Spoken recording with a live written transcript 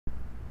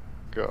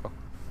Go.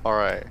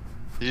 Alright.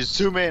 You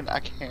zoom in. I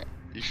can't.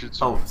 You should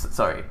zoom Oh, in.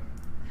 sorry.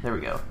 There we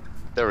go.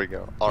 There we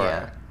go.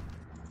 Alright. Yeah.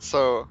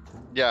 So,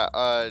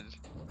 yeah,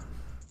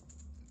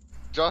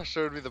 Josh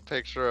showed me the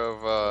picture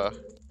of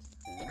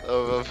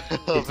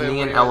It's him me when in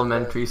he was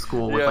elementary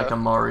school with like yeah. a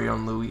Mario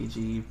and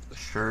Luigi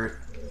shirt.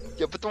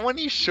 Yeah, but the one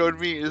he showed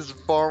me is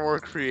far more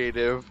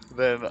creative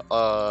than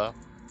the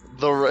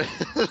re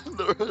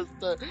the rest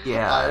that I've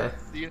Yeah.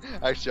 seen.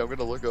 Actually, I'm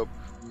gonna look up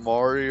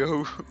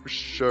Mario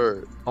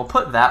shirt. I'll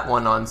put that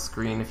one on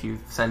screen if you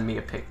send me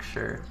a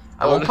picture.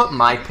 I Oh, won't put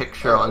my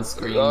picture on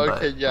screen,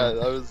 okay, but yeah,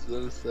 I was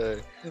gonna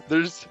say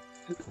there's.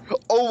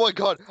 Oh my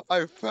God, you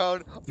I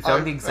found the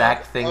found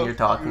exact thing a you're few.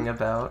 talking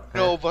about.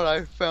 No, but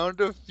I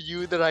found a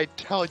few that I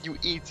tell you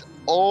it's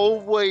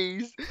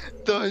always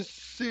the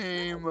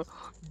same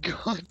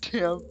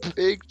goddamn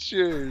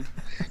pictures.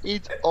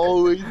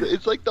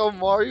 It's like the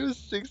Mario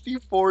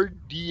 64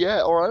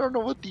 DS, or I don't know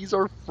what these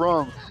are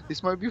from.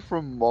 This might be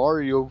from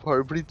Mario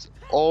Party, but it's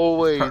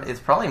always.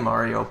 It's probably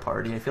Mario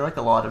Party. I feel like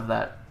a lot of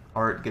that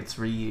art gets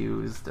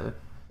reused,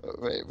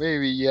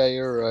 Maybe, yeah,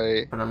 you're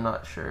right. but I'm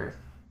not sure.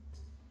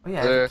 Oh yeah,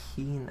 I have a There,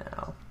 key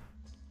now.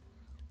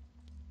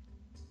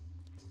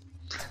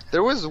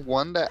 there was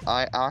one that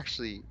I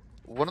actually,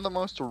 one of the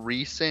most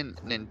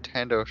recent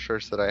Nintendo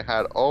shirts that I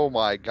had. Oh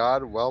my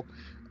God, well,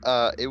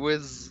 it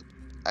was,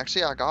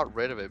 actually I got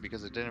rid of it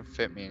because it didn't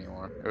fit me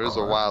anymore. It was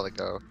a Aw. while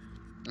ago.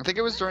 I think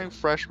it was during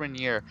freshman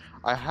year.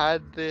 I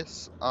had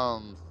this,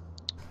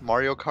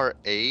 Mario Kart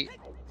 8,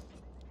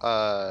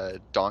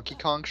 Donkey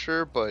Kong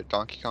shirt, but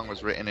Donkey Kong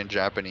was written in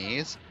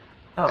Japanese.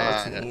 Oh,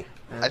 that's And neat.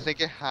 I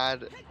think it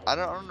had, I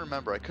don't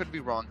remember, I could be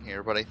wrong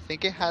here, but I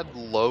think it had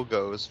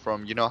logos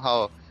from, you know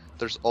how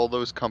there's all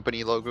those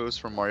company logos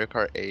from Mario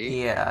Kart 8?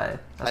 Yeah,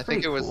 I that's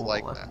think pretty it was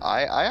like cool. that.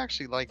 I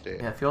actually liked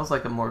it. Yeah, it feels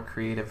like a more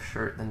creative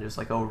shirt than just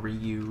like, oh,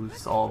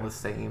 reuse all the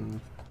same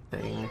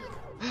thing.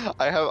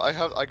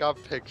 I got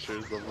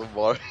pictures of the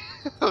Mario,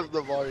 of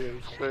the Mario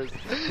shirts.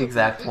 The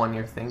exact one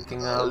you're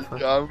thinking of.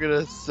 Yeah, I'm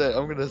gonna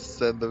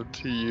send them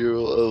to you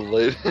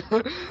later.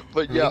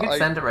 But I mean, yeah, you could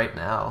send it right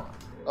now.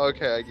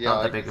 okay, It's yeah, not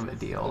I that can big of a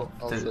deal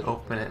I'll to send it.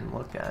 open it and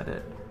look at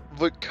it.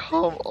 But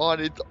come on,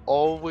 it's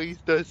always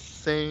the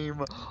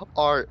same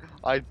art.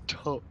 I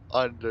don't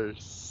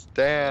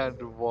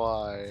understand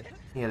why.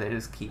 Yeah, they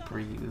just keep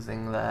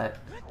reusing that.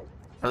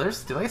 Do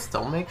they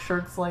still make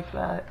shirts like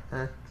that?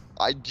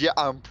 Yeah,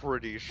 I'm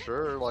pretty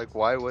sure. Like,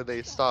 why would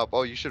they stop?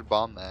 Oh, you should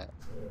bomb that.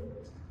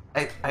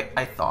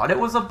 I thought it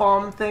was a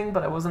bomb thing,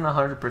 but I wasn't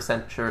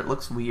 100% sure. It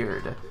looks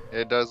weird.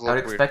 It does I would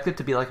look weird. expect it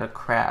to be like a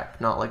crack,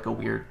 not like a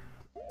weird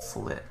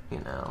slit, you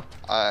know?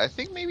 I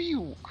think maybe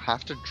you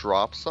have to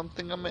drop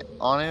something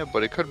on it,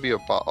 but it could be a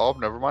bomb. Oh,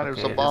 never mind. It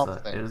was Okay, a bomb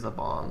it thing. is a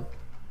bomb.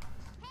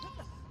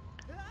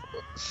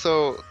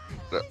 So,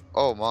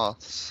 oh,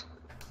 moths.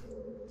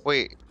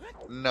 Wait,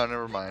 no,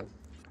 never mind.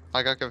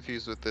 I got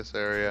confused with this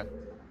area.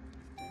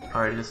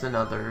 Alright, just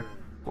another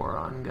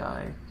boron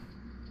guy.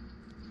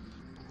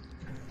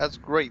 That's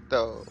great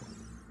though.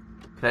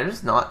 Could I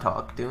just not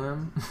talk to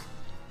him?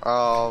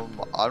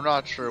 I'm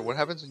not sure. What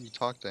happens when you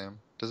talk to him?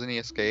 Doesn't he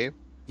escape?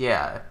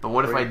 Yeah, but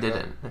what if I Wait,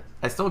 didn't?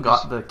 I still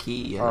got the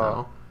key, you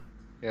know?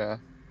 Yeah.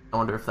 I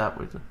wonder if that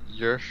would...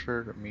 You're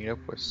sure to meet up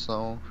with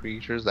some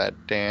creatures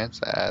that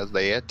dance as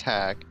they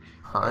attack.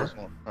 Huh? Those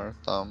won't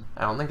hurt them.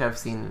 I don't think I've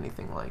seen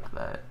anything like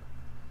that.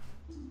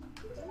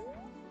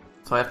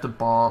 So I have to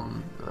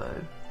bomb the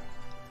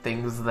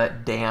things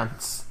that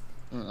dance.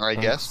 I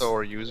guess so,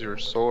 or use your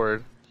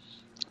sword.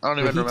 I don't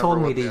But even he remember told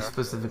me what they to are.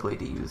 specifically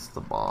to use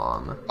the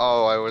bomb.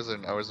 Oh, I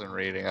wasn't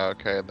reading.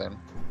 Okay, then.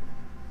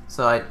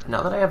 So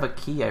now that I have a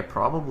key, I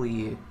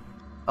probably...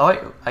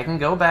 Oh, I can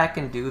go back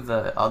and do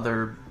the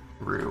other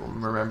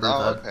room. Remember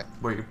Okay.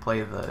 where you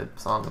play the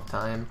Song of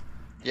Time?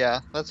 Yeah,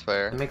 that's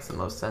fair. It makes the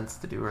most sense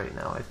to do right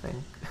now, I think.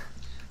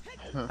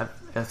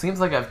 It seems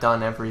like I've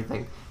done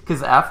everything.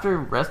 Because after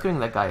rescuing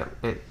that guy,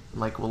 it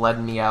like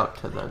led me out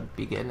to the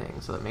beginning,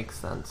 so it makes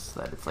sense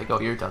that it's like, oh,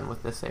 you're done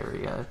with this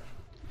area.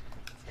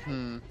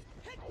 I'm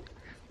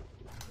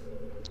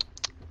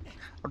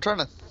trying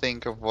to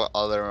think of what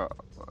other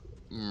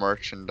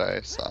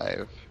merchandise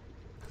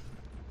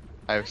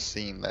I've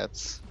seen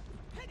that's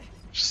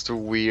just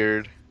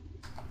weird.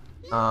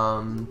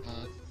 I'm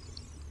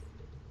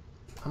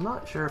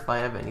not sure if I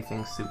have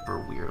anything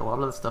super weird. A lot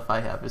of the stuff I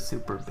have is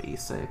super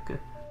basic.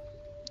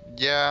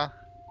 Yeah,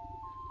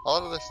 a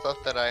lot of the stuff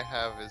that I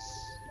have is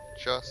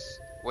just...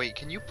 Wait,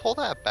 can you pull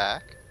that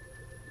back?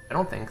 I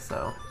don't think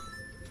so.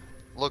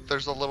 Look,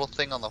 there's a little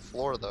thing on the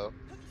floor though.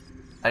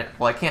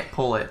 Well, I can't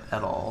pull it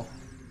at all.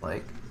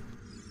 Like,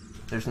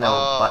 there's no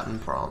button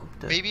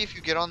prompt. Maybe if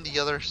you get on the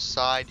other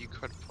side, you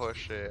could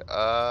push it.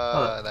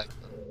 Oh.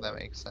 That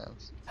makes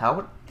sense. How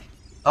would...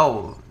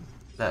 Oh,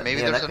 Maybe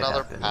yeah, there's that could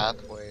another happen.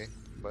 pathway,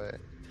 but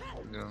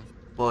you know.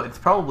 Well, it's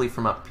probably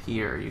from up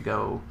here. You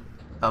go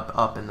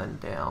up, and then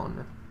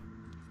down.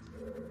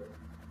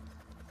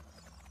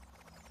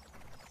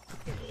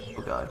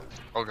 Oh god.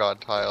 Oh god,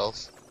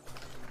 tiles.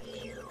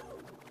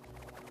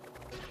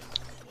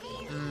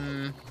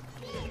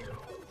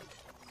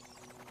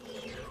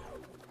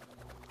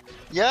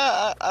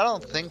 Yeah, I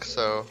don't think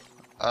so.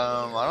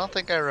 I don't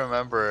think I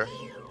remember.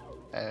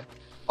 Eh.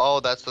 Oh,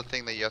 that's the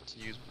thing that you have to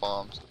use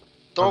bombs.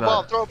 Oh Throw a god,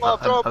 bomb! Throw a bomb!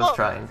 Throw a I was bomb!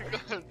 trying.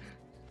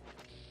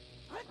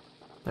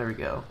 There we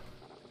go.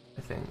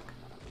 I think.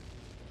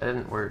 That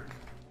didn't work.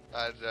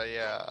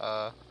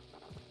 Yeah.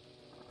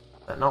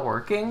 Is that not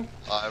working?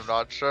 I'm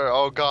not sure.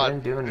 Oh I god.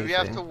 didn't do Maybe you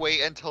have to anything.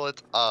 wait until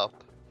it's up,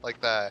 like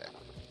that.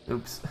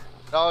 Oops.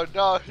 No,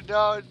 no,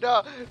 no,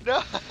 no,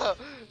 no,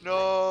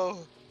 no.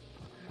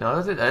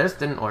 No, that just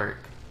didn't work.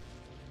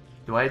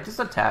 Do I just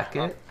attack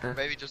it?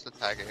 Maybe just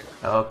attack it.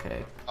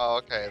 Okay. Oh,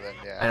 okay then,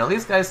 I yeah. know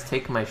these guys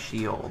take my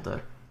shield,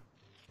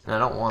 and I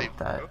don't want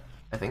They that. do?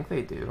 I think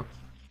they do.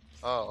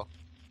 Oh.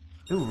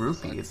 Ooh,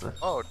 rupees.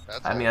 Oh,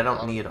 that's. I mean, a I don't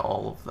lot. need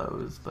all of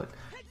those, but...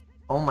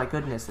 Oh my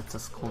goodness, it's a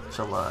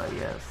Skulltula,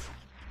 yes.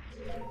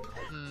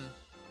 Hmm.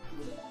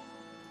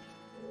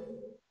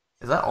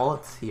 Is that all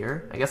it's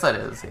here? I guess that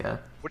is, yeah.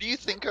 What do you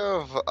think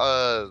of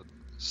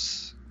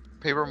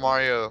Paper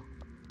Mario,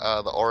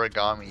 the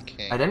Origami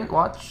King? I didn't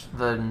watch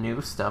the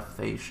new stuff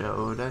they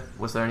showed.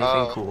 Was there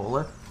anything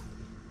cool?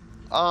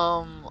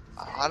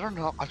 I don't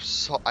know.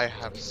 I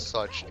have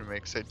such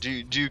mixed. Do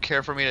you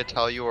care for me to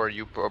tell you, or are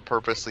you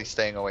purposely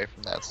staying away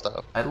from that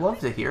stuff? I'd love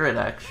to hear it,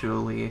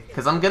 actually.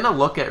 Because I'm gonna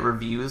look at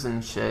reviews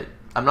and shit.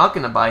 I'm not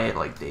gonna buy it,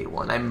 like, day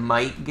one. I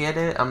might get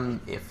it. I'm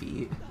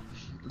iffy.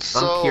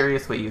 So I'm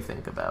curious what you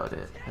think about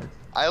it.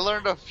 I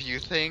learned a few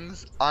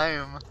things.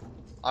 I'm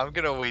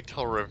gonna wait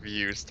till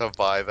reviews to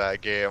buy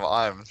that game.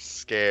 I'm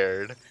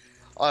scared.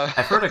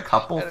 I've heard a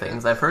couple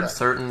things. I've heard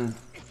certain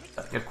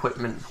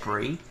equipment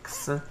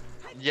breaks.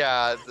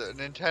 Yeah,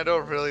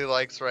 Nintendo really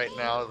likes right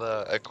now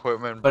the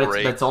equipment But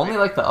break. it's only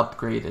like the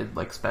upgraded,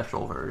 like,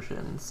 special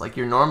versions. Like,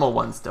 your normal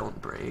ones don't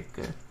break,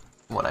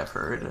 from what I've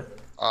heard.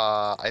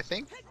 I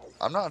think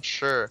I'm not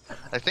sure.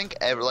 I think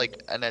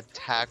like an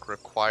attack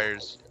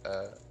requires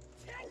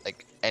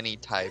like any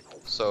type.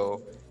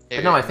 So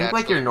But no, I think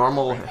like your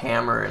normal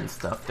hammer and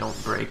stuff don't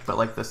break, but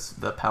like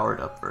the powered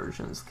up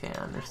versions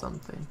can or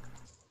something.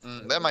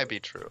 That might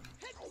be true.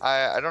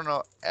 I don't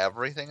know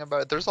everything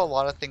about it. There's a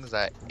lot of things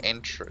that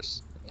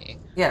interest me.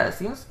 Yeah, it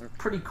seems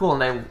pretty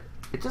cool, and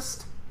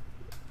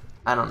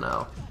I don't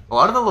know. A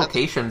lot of the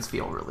locations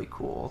feel really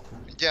cool.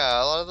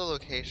 Yeah, a lot of the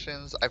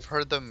locations. I've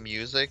heard the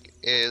music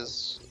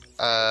is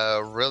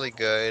really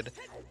good.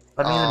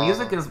 But I mean, the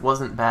music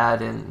wasn't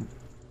bad in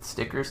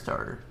Sticker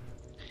Star.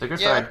 Sticker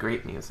Star had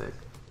great music.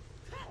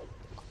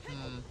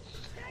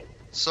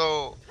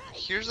 So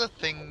here's the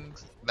thing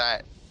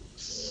that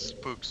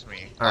spooks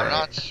me. I'm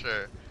not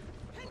sure.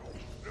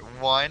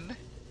 One,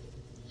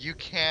 you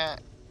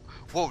can't.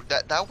 Whoa,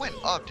 that went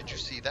up. Did you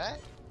see that?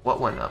 What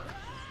went up?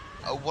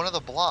 One of the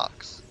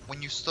blocks.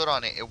 When you stood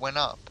on it, it went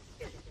up.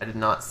 I did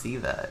not see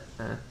that.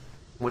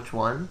 Which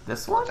one?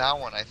 This one? That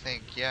one, I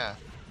think. Yeah.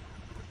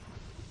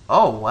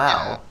 Oh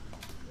wow. Yeah.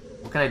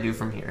 What can I do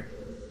from here?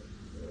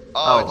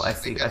 Oh, I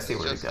see where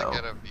to go. To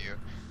get a view.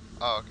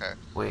 Oh, okay.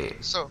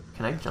 Wait. So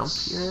can I jump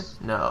here?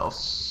 No.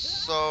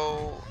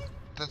 So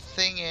the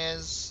thing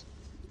is,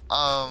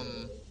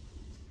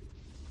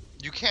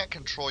 you can't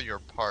control your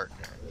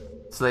partner.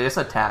 So they just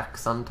attack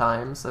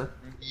sometimes.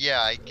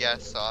 Yeah, I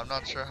guess so. I'm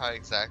not sure how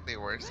exactly it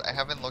works. I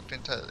haven't looked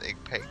into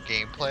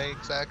gameplay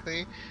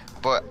exactly,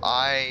 but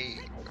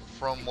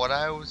from what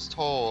I was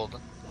told,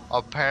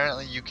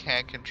 apparently you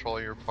can't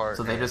control your partner.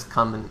 So they just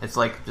come and it's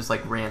like just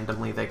like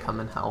randomly they come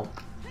and help.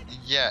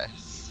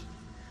 Yes.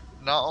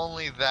 Not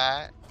only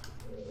that,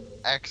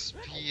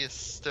 XP is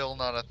still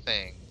not a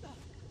thing.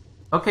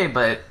 Okay,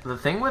 but the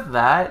thing with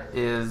that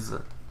is,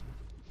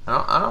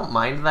 I don't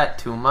mind that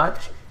too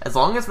much, as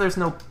long as there's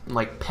no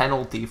like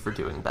penalty for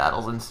doing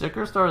battles. In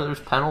Sticker Star, there's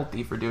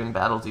penalty for doing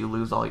battles. You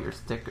lose all your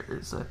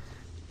stickers.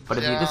 But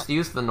if you just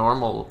use the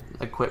normal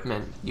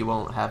equipment, you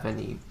won't have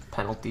any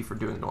penalty for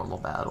doing normal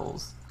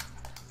battles.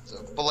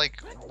 But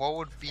like, what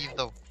would be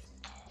the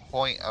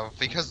point of?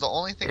 Because the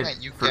only thing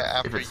that you get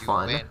after you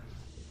win,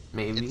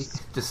 maybe it's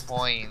just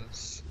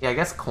coins. Yeah, I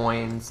guess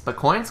coins, but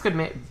coins could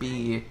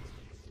be.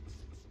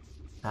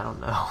 I don't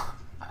know.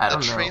 I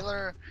don't know. The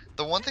trailer.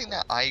 The one thing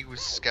that I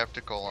was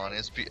skeptical on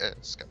was in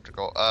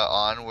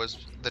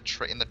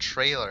the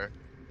trailer.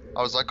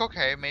 I was like,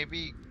 okay,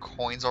 maybe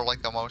coins are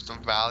like the most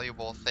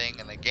valuable thing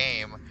in the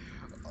game,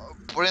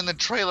 but in the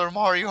trailer,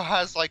 Mario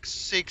has like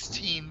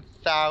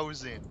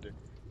 16,000.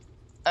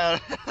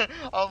 And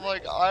I'm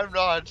like, I'm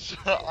not sure.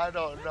 I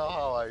don't know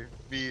how I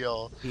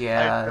feel.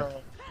 Yeah.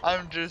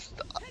 I'm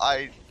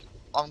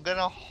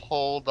gonna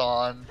hold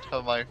on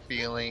to my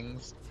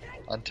feelings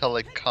until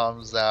it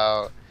comes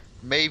out.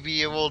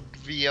 Maybe it will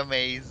be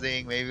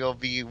amazing. Maybe it'll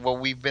be what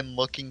we've been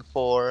looking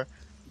for.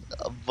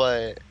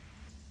 But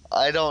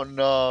I don't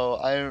know.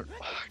 I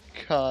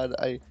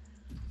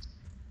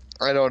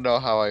don't know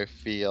how I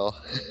feel.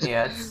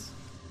 Yeah, it's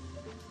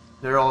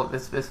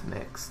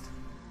mixed.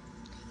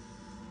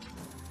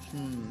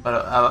 But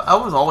I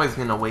was always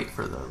gonna wait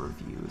for the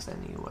reviews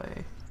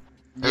anyway.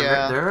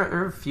 There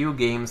are a few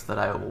games that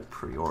I will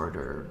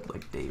pre-order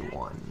like day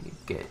one.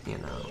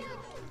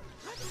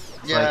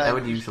 So I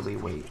would usually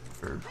wait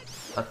for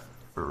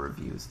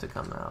reviews to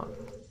come out.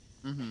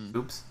 Mm-hmm.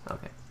 Oops.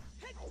 Okay.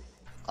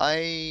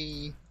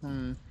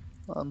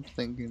 I'm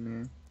thinking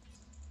here.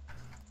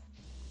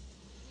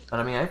 But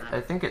I mean,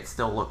 I think it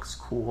still looks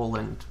cool,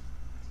 and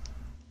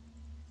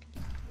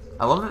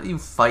I love that you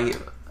fight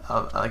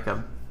like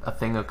a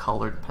thing of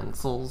colored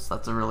pencils.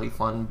 That's a really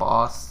fun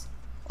boss.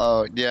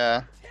 Oh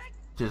yeah.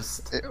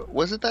 Just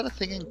Wasn't that a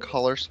thing in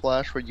Color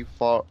Splash where you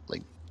fought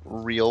like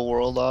real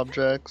world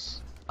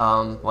objects?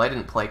 well, I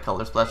didn't play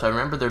Color Splash. I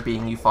remember there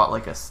being you fought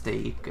like a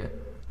stake.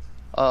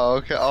 Oh,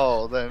 okay.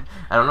 Oh, then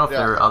I don't know if yeah.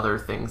 there are other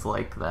things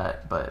like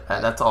that, but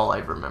that's all I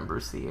remember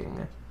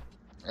seeing.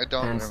 I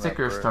don't And remember.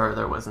 Sticker Star,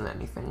 there wasn't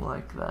anything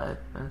like that.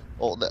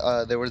 Oh,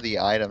 there were the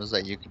items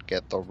that you could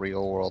get, the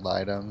real world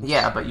items.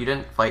 Yeah, but you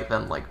didn't fight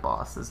them like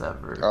bosses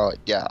ever. Oh,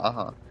 yeah,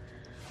 uh-huh.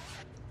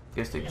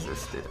 Just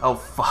existed. Oh,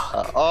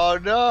 fuck. Oh,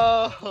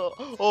 no!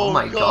 Oh,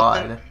 my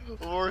God.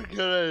 We're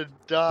gonna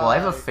die. Well, I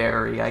have a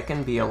fairy. I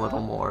can be a little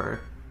more...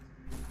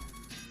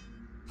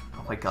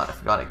 Oh my god, I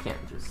forgot I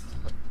can't just...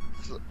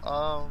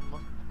 Oh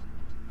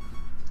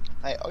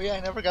yeah, I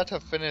never got to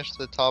finish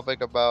the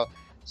topic about...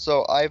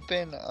 So, I've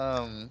been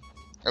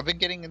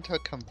getting into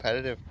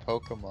competitive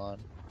Pokemon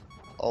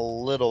a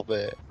little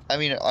bit. I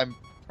mean, Have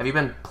you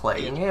been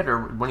playing it,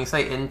 or when you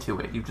say into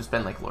it, you've just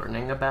been like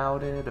learning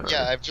about it? Or...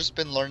 Yeah, I've just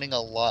been learning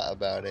a lot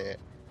about it.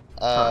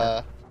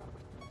 I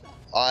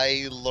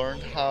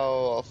learned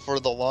how, for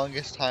the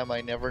longest time,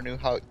 I never knew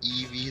how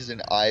EVs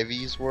and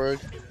IVs work.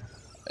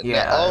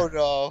 Yeah. Oh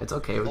no. It's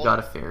okay, we got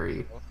a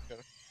fairy.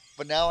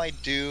 But now I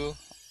do.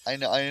 I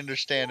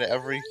understand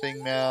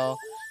everything now.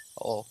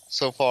 Oh,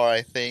 so far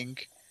I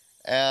think.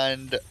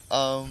 And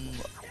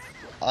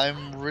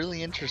I'm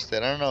really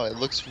interested. I don't know, it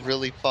looks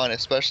really fun,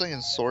 especially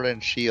in Sword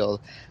and Shield.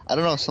 I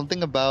don't know,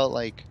 something about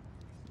like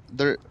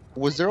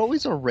was there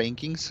always a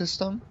ranking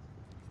system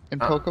in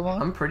Pokemon?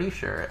 I'm pretty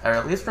sure. Or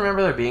at least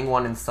remember there being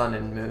one in Sun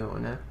and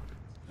Moon.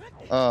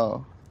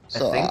 Oh.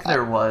 So I think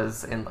there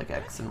was in like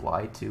X and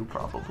Y too,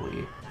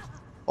 probably.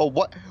 Oh,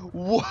 what?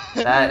 What?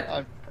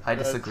 That I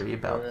disagree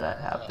about that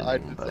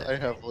happening, but I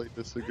heavily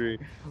disagree.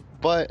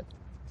 But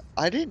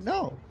I didn't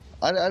know.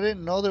 I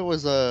didn't know there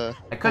was a...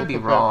 I could be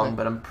wrong,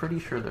 but I'm pretty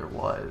sure there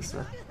was.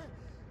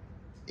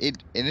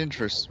 It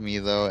interests me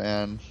though,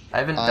 and I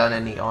haven't done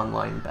any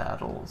online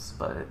battles,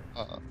 but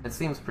it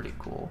seems pretty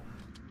cool.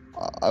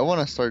 I want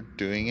to start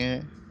doing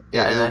it.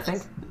 Yeah, and I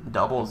think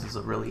doubles is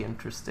a really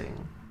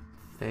interesting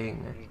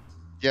thing.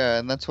 Yeah,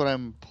 and that's what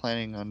I'm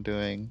planning on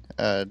doing,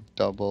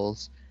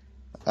 doubles.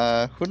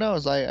 Who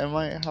knows, I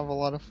might have a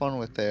lot of fun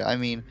with it. I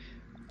mean,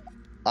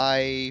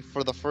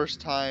 for the first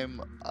time,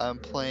 I'm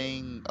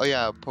playing, oh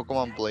yeah,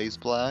 Pokemon Blaze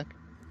Black.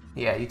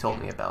 Yeah, you told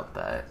me about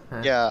that.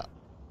 Yeah,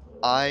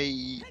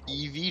 I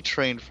EV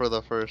trained for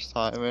the first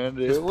time, and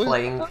Just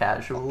playing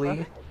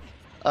casually?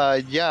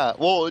 Yeah,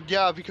 well,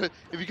 yeah, because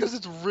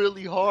it's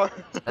really hard.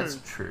 That's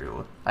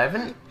true. I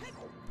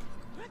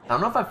don't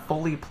know if I've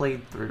fully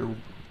played through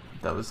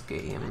those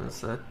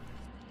games.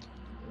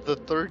 The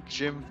third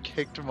gym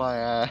kicked my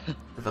ass.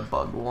 The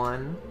bug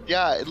one?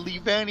 Yeah,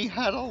 Leavanny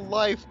had a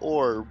life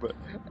orb,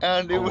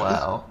 and it was...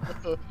 Wow.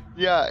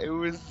 Yeah, it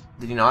was...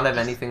 Did you not have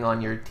anything on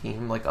your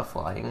team, like a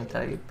flying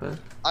type?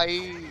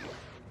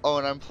 Oh,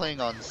 and I'm playing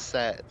on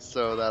set,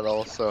 so that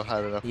also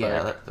had an effect.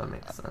 Yeah, that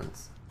makes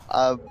sense.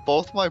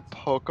 Both my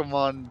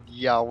Pokemon,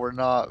 we're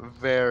not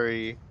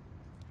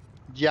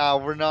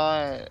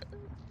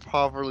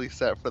properly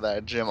set for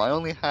that gym. I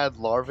only had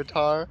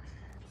Larvitar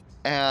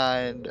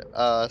and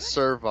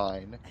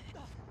Servine.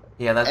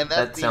 Yeah,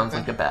 that sounds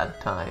like a bad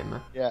time.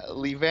 Yeah,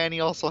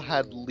 Leavanny also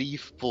had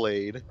Leaf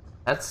Blade.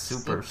 That's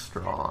super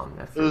strong.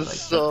 I feel like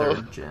so, the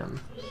third gym.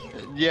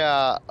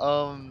 Yeah,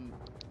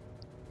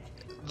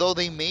 though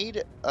they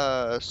made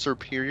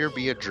Superior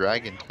be a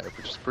dragon type,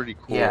 which is pretty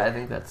cool. Yeah, I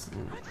think that's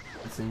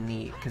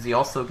neat because you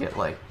also get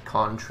like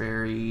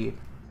Contrary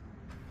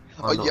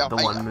on the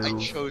one move. I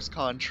chose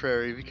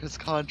Contrary because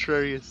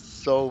Contrary is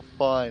so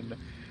fun.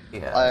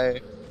 Yeah.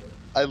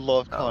 I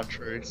love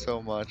Contrary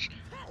so much.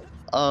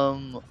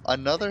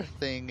 Another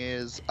thing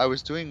is I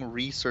was doing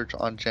research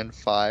on Gen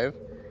 5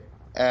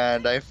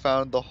 and I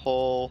found the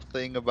whole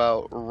thing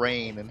about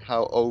Rain and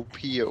how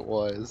OP it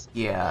was.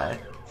 Yeah.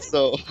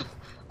 So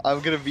I'm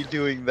gonna be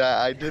doing that.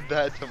 I did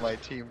that to my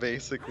team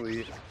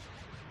basically.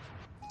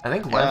 I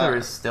think weather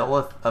is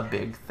still a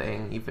big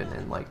thing even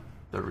in like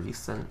the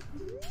recent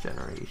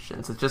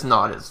generations. It's just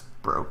not as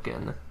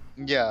broken.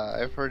 Yeah,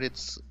 I've heard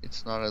it's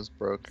not as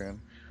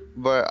broken.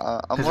 But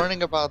I'm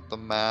learning about the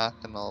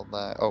math and all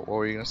that. Oh, what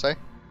were you gonna say?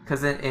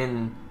 Because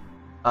in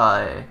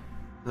the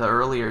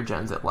earlier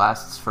gens, it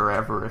lasts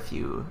forever if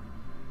you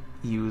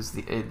use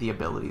the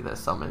ability that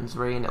summons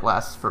rain. It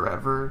lasts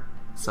forever,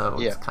 so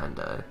it's kind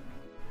of.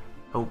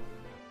 Oh,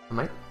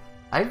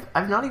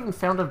 I've not even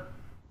found a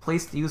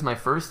place to use my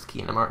first key,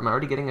 and am I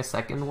already getting a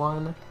second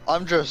one?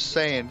 I'm just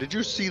saying. Did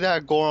you see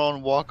that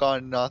Goron walk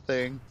on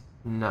nothing?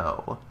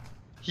 No.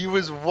 He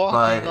was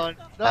walking on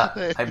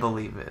nothing. I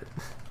believe it.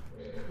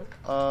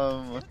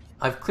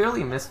 I've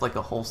clearly missed like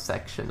a whole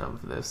section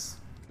of this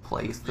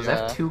place because I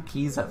have 2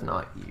 keys I've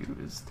not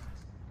used.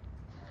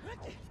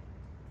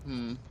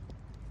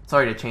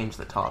 sorry to change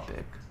the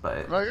topic,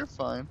 but No, you're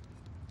fine.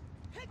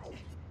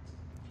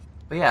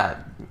 yeah,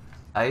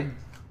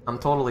 I'm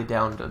totally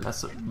down to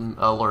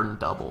learn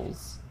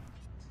doubles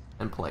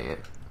and play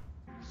it.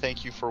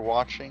 Thank you for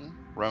watching.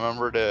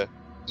 Remember to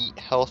eat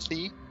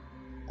healthy,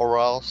 or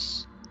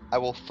else I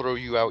will throw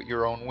you out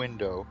your own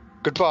window.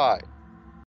 Goodbye!